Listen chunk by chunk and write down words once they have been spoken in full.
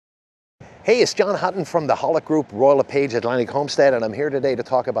Hey, it's John Hutton from the Hollick Group, Royal LePage Atlantic Homestead, and I'm here today to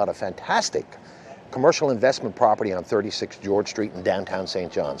talk about a fantastic commercial investment property on 36 George Street in downtown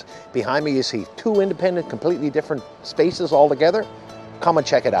St. John's. Behind me you see two independent, completely different spaces altogether. Come and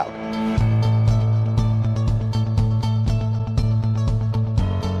check it out.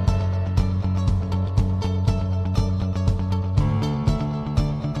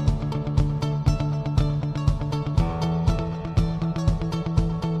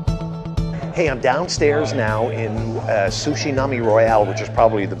 Hey, I'm downstairs now in Sushi Nami Royale, which is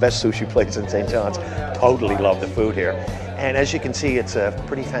probably the best sushi place in St. John's. Totally love the food here. And as you can see, it's a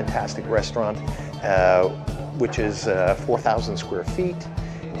pretty fantastic restaurant, which is 4,000 square feet,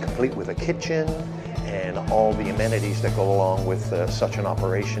 complete with a kitchen and all the amenities that go along with such an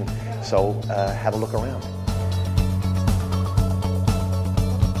operation. So have a look around.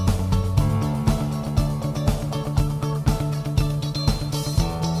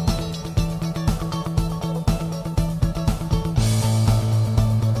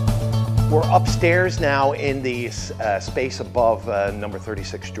 We're upstairs now in the space above number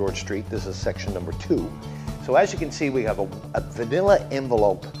 36 George Street. This is section number 2. So as you can see, we have a vanilla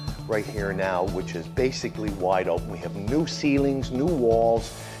envelope right here now, which is basically wide open. We have new ceilings, new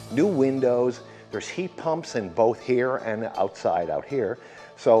walls, new windows. There's heat pumps in both here and outside out here.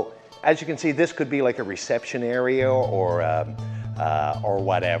 So as you can see, this could be like a reception area or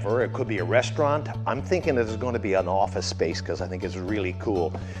whatever. It could be a restaurant. I'm thinking this is going to be an office space because I think it's really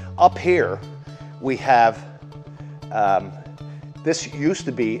cool. Up here, we have, this used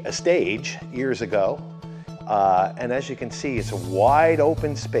to be a stage years ago. And as you can see, it's a wide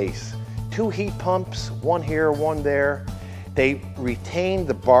open space. 2 heat pumps, one here, one there. They retained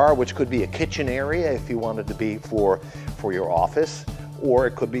the bar, which could be a kitchen area if you wanted to be for your office, or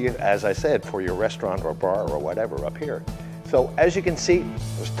it could be, as I said, for your restaurant or bar or whatever up here. So as you can see,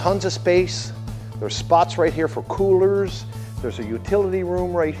 there's tons of space. There's spots right here for coolers. There's a utility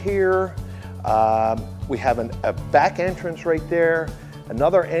room right here. We have a back entrance right there,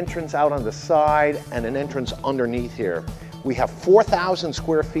 another entrance out on the side, and an entrance underneath here. We have 4,000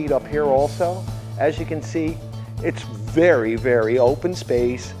 square feet up here also. As you can see, it's very, very open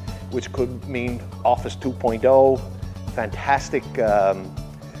space, which could mean Office 2.0, fantastic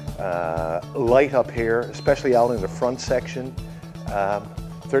light up here, especially out in the front section.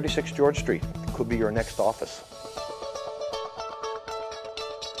 36 George Street could be your next office.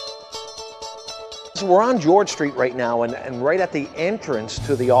 So we're on George Street right now, and right at the entrance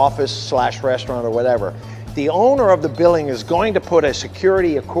to the office slash restaurant or whatever, the owner of the building is going to put a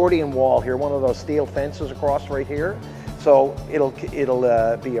security accordion wall here, one of those steel fences across right here. So it'll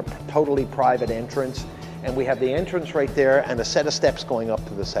be a totally private entrance. And we have the entrance right there and a set of steps going up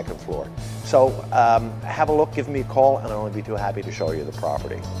to the 2nd floor. So have a look, give me a call, and I'll be too happy to show you the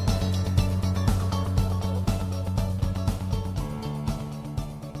property.